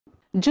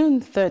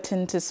June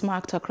 13th is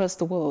marked across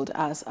the world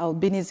as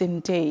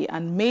Albinism Day,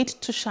 and Made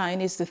to Shine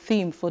is the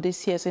theme for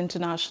this year's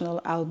International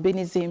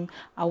Albinism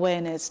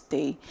Awareness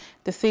Day.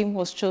 The theme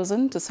was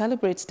chosen to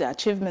celebrate the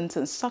achievements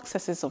and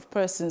successes of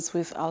persons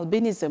with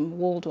albinism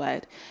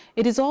worldwide.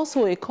 It is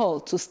also a call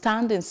to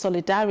stand in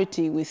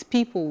solidarity with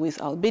people with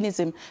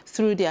albinism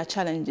through their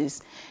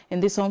challenges.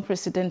 In this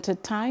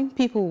unprecedented time,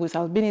 people with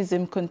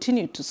albinism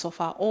continue to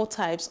suffer all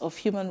types of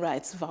human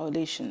rights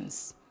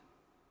violations.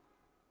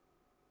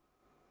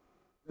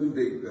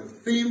 The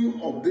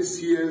theme of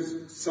this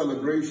year's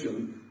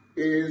celebration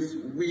is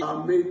 "We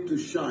are made to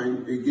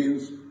shine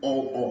against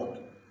all odds."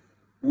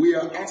 We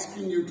are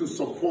asking you to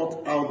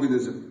support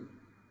albinism,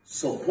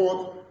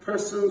 support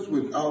persons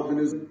with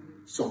albinism,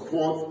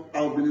 support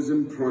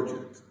Albinism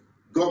Project.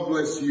 God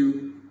bless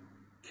you,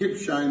 keep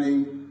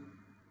shining,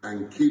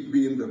 and keep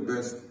being the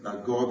best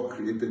that God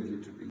created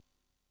you to be.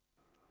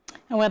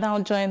 And we're now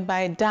joined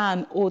by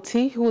Dan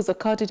Otti, who is a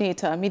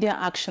coordinator, Media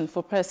Action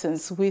for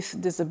Persons with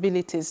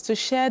Disabilities, to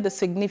share the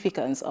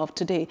significance of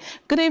today.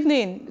 Good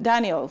evening,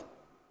 Daniel.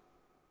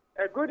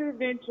 Good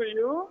evening to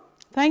you.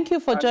 Thank you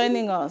for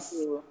joining us.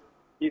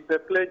 It's a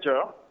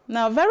pleasure.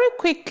 Now, very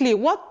quickly,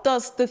 what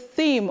does the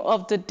theme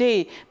of the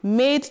day,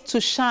 Made to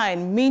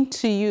Shine, mean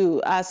to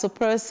you as a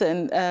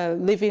person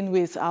living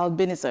with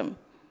albinism?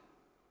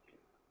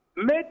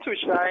 Made to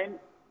Shine,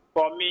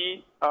 for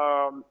me,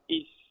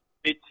 is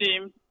a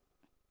theme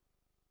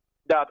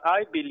that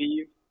I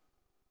believe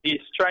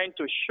is trying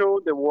to show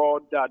the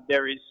world that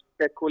there is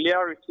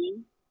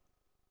peculiarity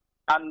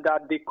and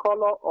that the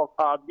color of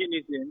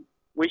albinism,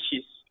 which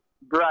is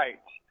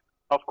bright.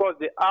 Of course,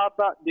 the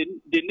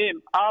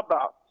name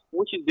Alba,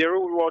 which is the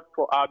real word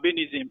for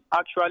albinism,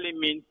 actually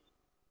means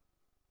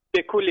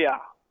peculiar,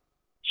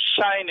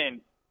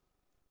 shining.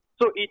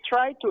 So it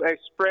tried to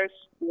express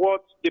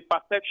what the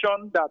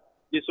perception that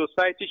the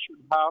society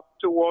should have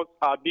towards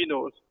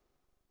albinos,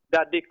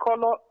 that the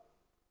color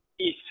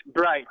is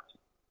bright.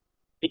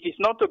 It is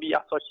not to be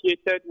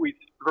associated with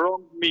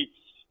wrong myths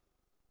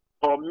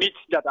or myths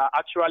that are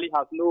actually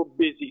have no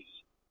basis.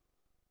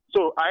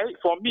 So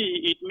for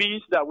me, it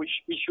means that we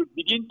should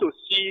begin to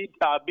see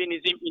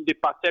albinism in the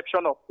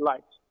perception of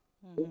light,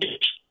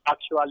 which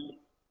actually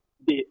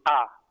they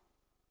are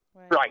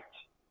bright.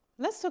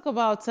 Let's talk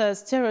about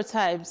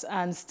stereotypes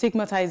and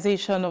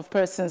stigmatization of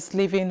persons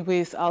living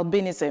with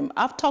albinism.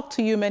 I've talked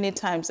to you many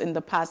times in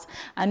the past,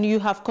 and you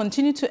have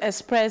continued to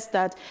express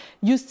that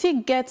you still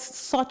get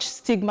such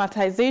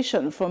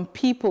stigmatization from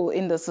people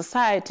in the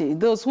society,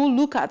 those who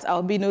look at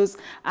albinos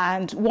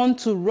and want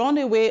to run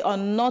away or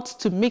not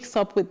to mix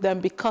up with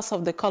them because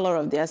of the color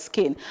of their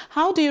skin.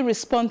 How do you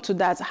respond to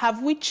that?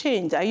 Have we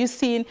changed? Are you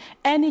seeing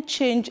any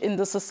change in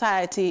the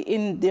society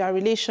in their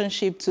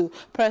relationship to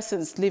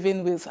persons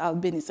living with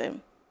albinism?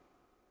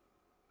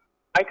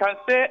 I can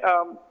say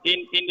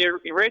in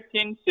the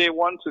rating, say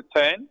 1 to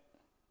 10,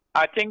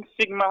 I think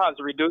stigma has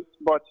reduced,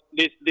 but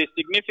the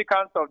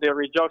significance of the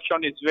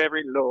reduction is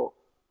very low.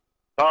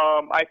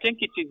 I think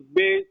it is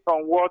based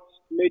on what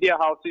media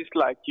houses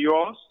like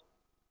yours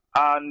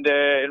and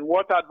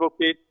what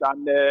advocates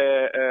and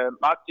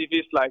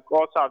activists like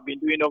us have been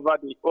doing over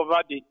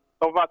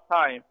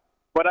time.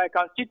 But I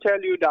can still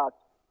tell you that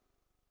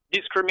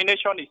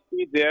discrimination is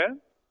still there,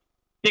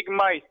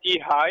 stigma is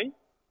still high.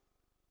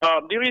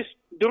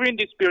 During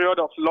this period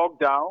of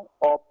lockdown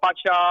or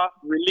partial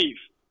relief,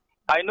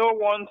 I know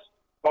once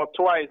or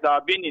twice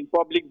I've been in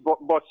public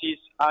buses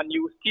and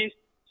you still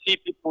see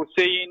people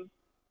saying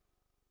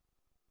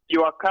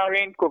you are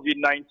carrying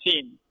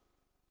COVID-19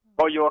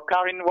 or you are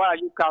carrying, why are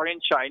you carrying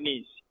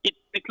Chinese?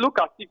 It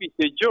looks as if it's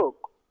a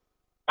joke.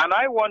 And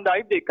I wonder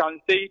if they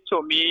can say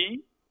to me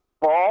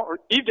or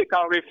if they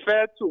can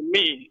refer to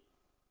me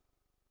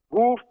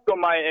who,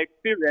 from my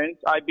experience,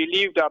 I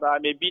believe that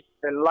I'm a bit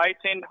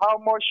enlightened how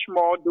much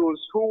more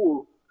those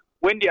who,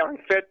 when they are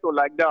referred to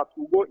like that,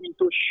 will go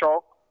into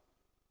shock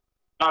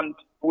and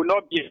will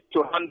not be able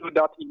to handle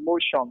that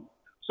emotion.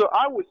 So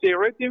I would say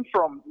rating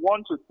from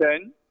 1 to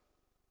 10,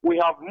 we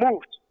have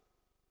moved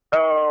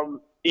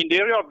in the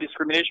area of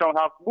discrimination,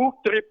 have moved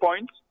 3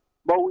 points,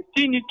 but we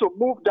still need to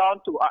move down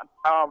to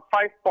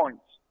 5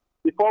 points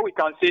before we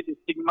can say the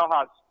stigma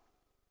has.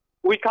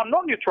 We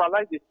cannot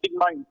neutralize the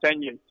stigma in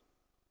 10 years.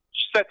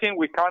 Certain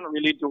we can't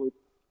really do it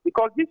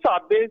because these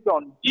are based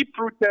on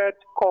deep-rooted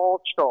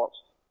cultures.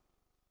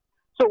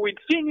 So we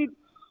see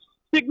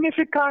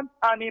significant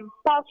and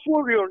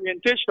impactful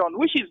reorientation,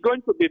 which is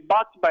going to be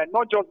backed by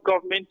not just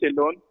government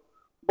alone,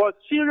 but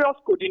serious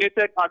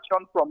coordinated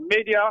action from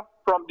media,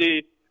 from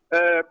the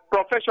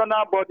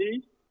professional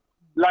bodies,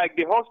 like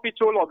the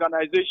hospital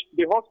organization,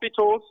 the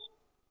hospitals,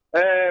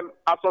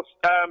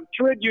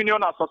 trade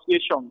union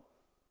association,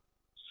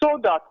 so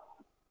that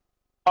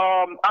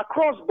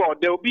across board,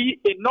 there will be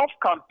enough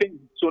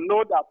campaigns to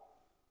know that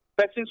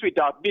persons with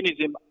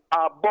albinism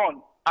are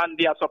born and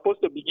they are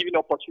supposed to be given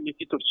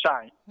opportunity to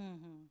shine.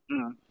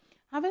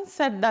 Having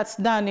said that,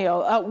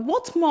 Daniel,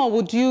 what more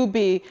would you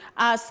be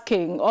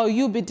asking or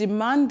you be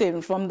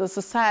demanding from the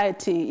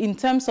society in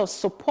terms of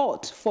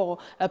support for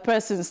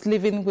persons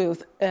living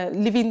with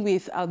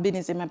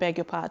albinism? I beg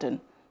your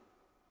pardon.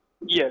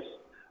 Yes,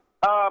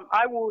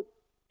 I would.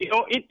 You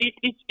know,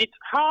 it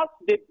has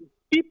the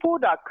people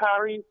that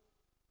carry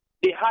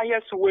the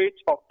highest weight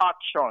of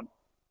action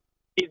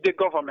is the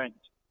government.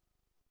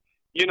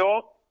 You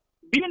know,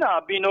 being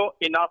albino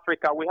in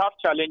Africa, we have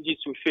challenges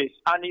we face,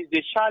 and it's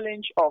the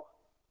challenge of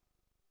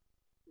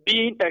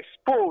being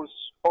exposed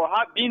or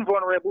being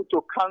vulnerable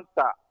to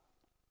cancer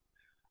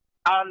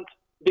and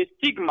the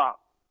stigma.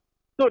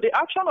 So the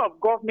action of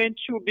government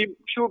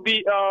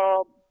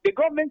the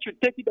government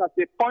should take it as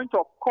a point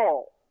of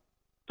call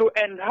to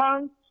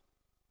enhance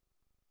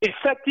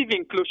effective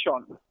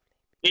inclusion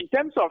in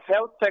terms of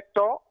health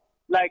sector,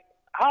 like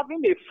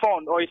having a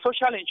fund or a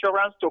social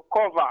insurance to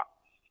cover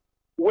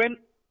when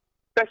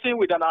person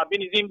with an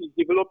albinism is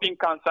developing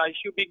cancer,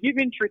 should be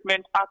given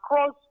treatment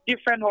across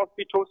different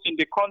hospitals in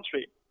the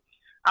country.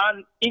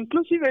 And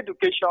inclusive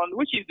education,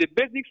 which is the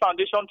basic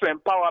foundation to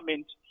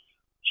empowerment,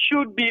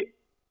 should be,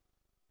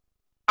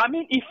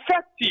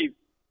 effective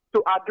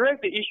to address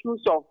the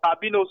issues of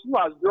albinos who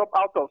has dropped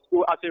out of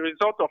school as a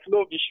result of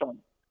low vision.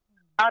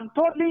 And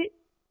thirdly,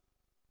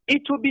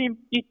 it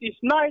is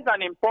nice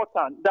and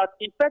important that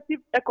effective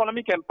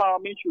economic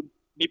empowerment should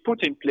be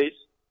put in place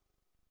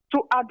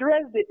to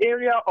address the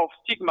area of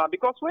stigma,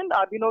 because when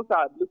albinos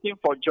are looking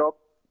for jobs,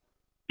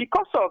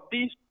 because of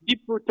these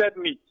deep-rooted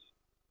myths,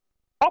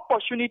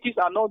 opportunities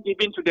are not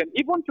given to them,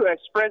 even to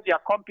express their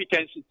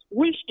competencies,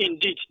 which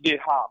indeed they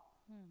have.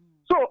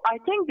 So I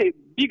think the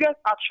biggest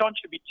action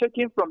should be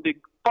taken from the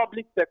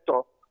public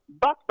sector,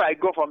 backed by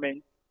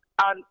government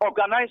and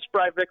organized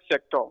private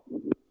sector,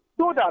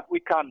 so that we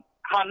can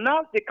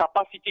harness the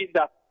capacities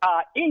that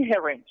are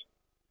inherent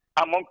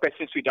among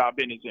persons with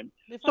albinism.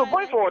 So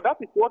going forward, that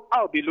is what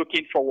I'll be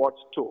looking forward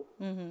to.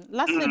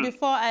 Lastly,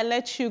 before I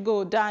let you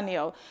go,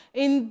 Daniel,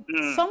 in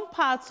some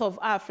parts of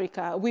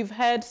Africa, we've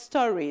heard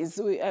stories,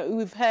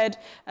 we've heard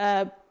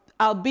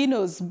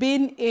albinos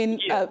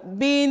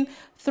being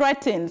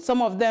threatened,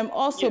 some of them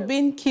also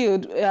being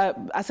killed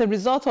as a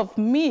result of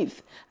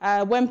myth.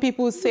 When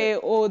people say,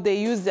 oh, they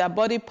use their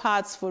body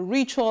parts for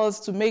rituals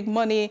to make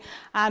money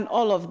and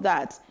all of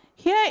that.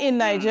 Here in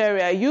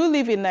Nigeria, you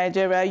live in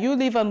Nigeria, you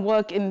live and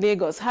work in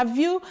Lagos. Have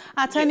you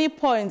at any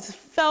point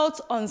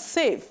felt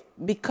unsafe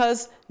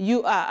because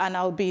you are an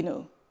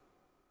albino?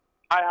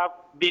 I have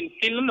been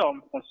feeling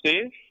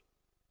unsafe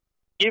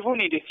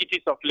even in the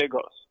cities of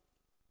Lagos.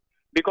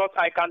 Because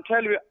I can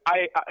tell you,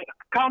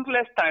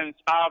 countless times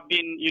I have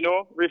been,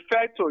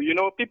 referred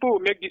to, people will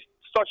make this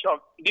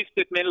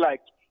statement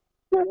like,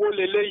 "Owo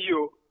lele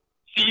yo,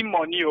 see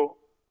money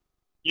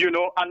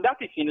yo," and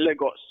that is in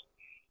Lagos.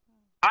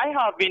 I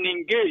have been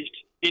engaged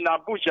in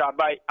Abuja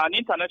by an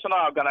international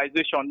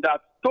organization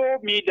that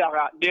told me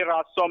there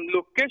are some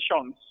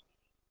locations,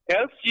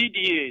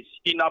 LCDAs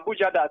in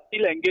Abuja, that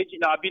still engage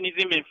in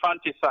albinism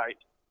infanticide.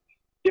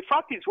 The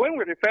fact is, when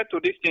we refer to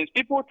these things,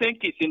 people think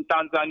it's in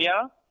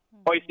Tanzania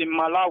or it's in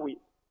Malawi.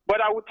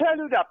 But I will tell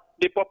you that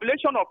the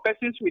population of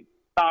persons with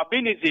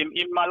albinism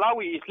in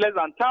Malawi is less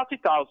than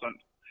 30,000.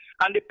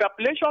 And the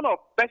population of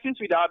persons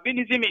with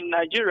albinism in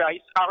Nigeria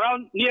is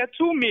around near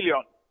 2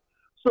 million.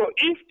 So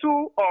if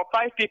 2 or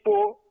 5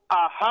 people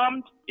are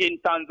harmed in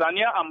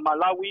Tanzania and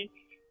Malawi,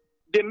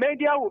 the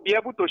media will be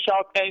able to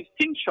shout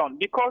extinction,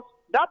 because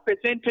that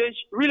percentage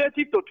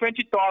relative to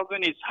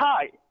 20,000 is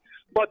high.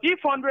 But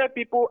if 100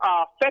 people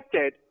are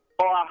affected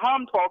or are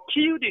harmed or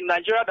killed in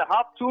Nigeria that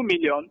have 2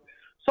 million,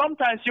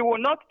 sometimes you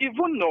will not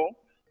even know,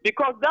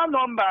 because that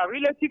number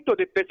relative to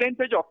the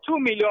percentage of 2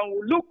 million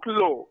will look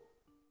low.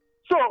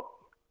 So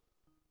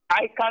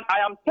I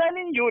am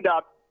telling you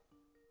that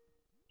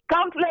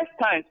countless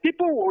times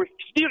people will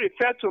still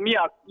refer to me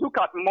as look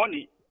at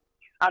money,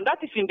 and that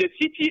is in the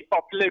city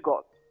of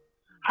Lagos.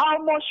 How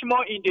much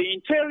more in the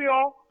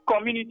interior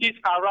communities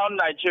around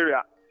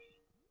Nigeria?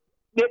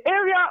 The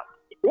area,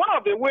 one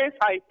of the ways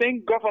I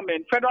think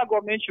federal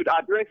government should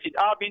address it,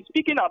 I've been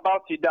speaking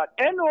about it, that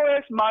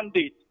NOS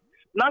mandate,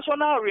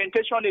 National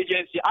Orientation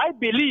Agency, I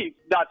believe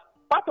that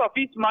part of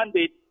its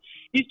mandate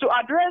is to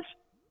address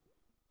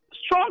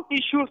strong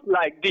issues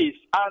like this.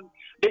 And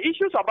the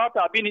issues about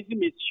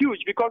albinism is huge,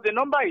 because the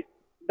number is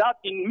that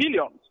in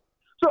millions.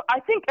 So I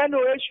think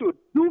NOS should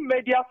do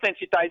media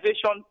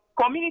sensitization,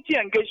 community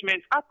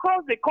engagements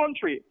across the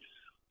country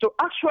to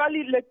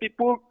actually let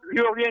people,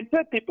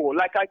 reorientate people.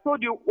 Like I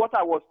told you what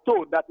I was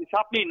told that is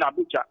happening in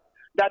Abuja,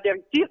 that there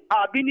is still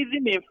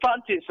albinism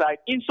infanticide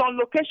in some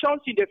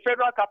locations in the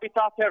Federal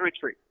Capital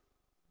Territory.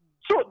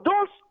 So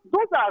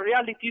those are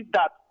realities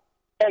that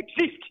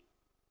exist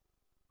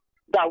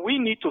that we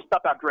need to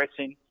start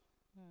addressing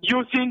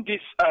using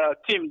this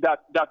team that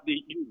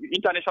the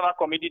international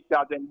community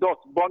has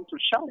endorsed, Born to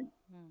Shine.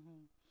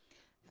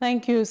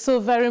 Thank you so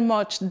very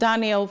much,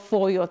 Daniel,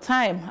 for your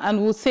time.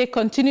 And we'll say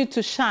continue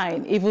to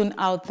shine even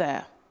out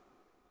there.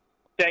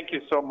 Thank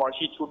you so much.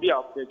 It will be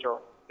our pleasure.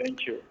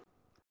 Thank you.